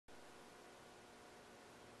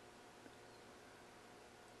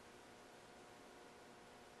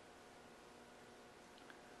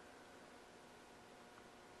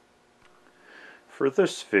For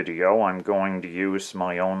this video I'm going to use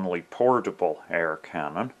my only portable air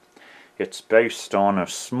cannon. It's based on a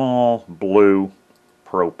small blue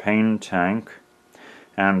propane tank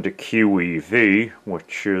and a QEV,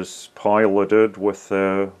 which is piloted with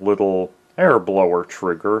a little air blower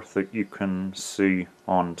trigger that you can see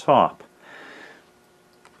on top.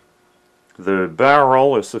 The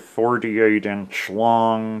barrel is a 48-inch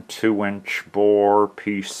long, 2-inch bore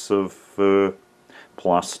piece of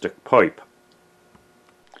plastic pipe.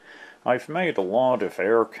 I've made a lot of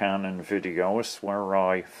air cannon videos where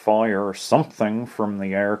I fire something from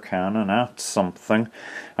the air cannon at something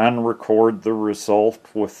and record the result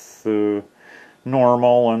with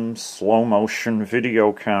normal and slow motion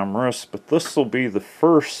video cameras, but this will be the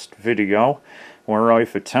first video where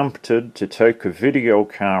I've attempted to take a video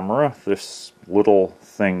camera, this little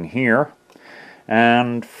thing here,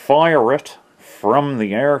 and fire it from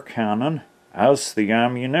the air cannon as the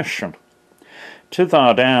ammunition. To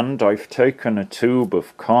that end, I've taken a tube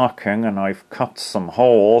of caulking and I've cut some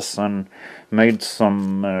holes and made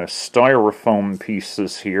some styrofoam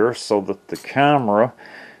pieces here so that the camera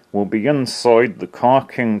will be inside the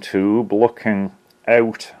caulking tube looking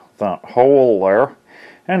out that hole there.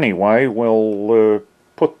 Anyway, we'll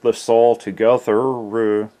put this all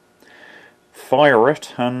together, fire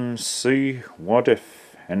it, and see what,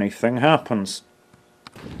 if anything, happens.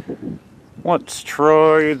 Let's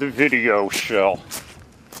try the video shell.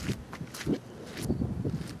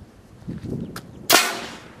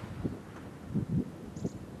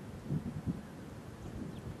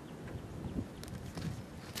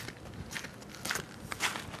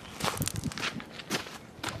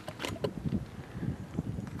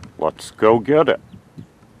 Let's go get it.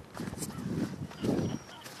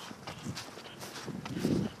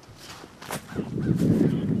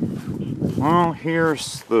 Well,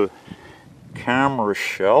 here's the camera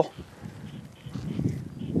shell.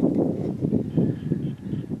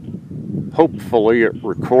 Hopefully it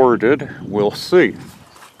recorded. We'll see.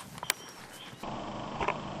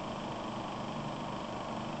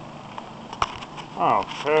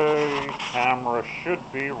 Okay, camera should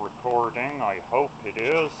be recording. I hope it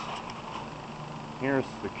is. Here's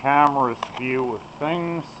the camera's view of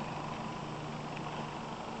things.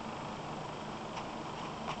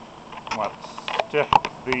 Let's stick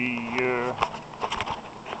the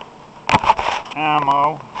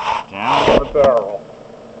ammo down the barrel.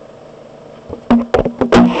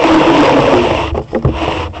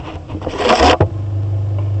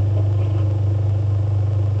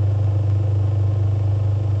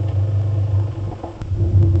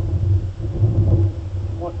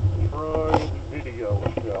 Let's try the video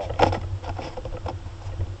shell.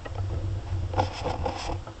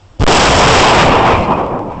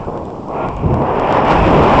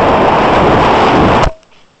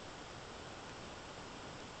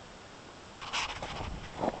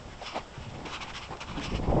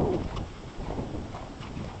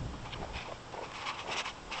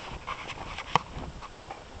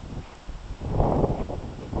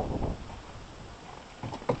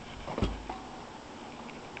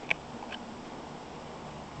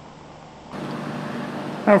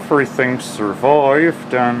 Everything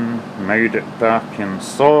survived and made it back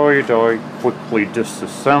inside. I quickly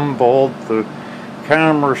disassembled the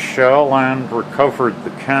camera shell and recovered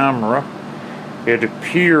the camera. It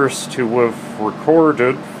appears to have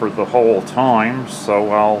recorded for the whole time,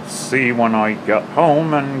 so I'll see when I get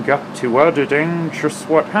home and get to editing just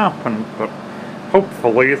what happened, but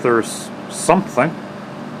hopefully there's something.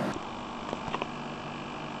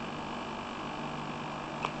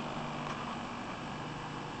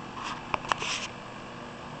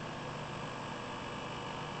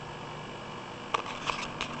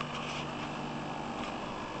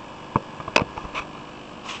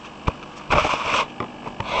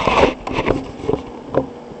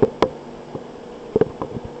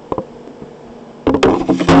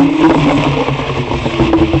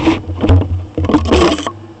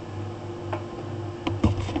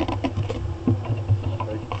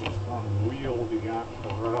 Take this unwieldy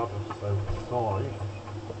apparatus outside.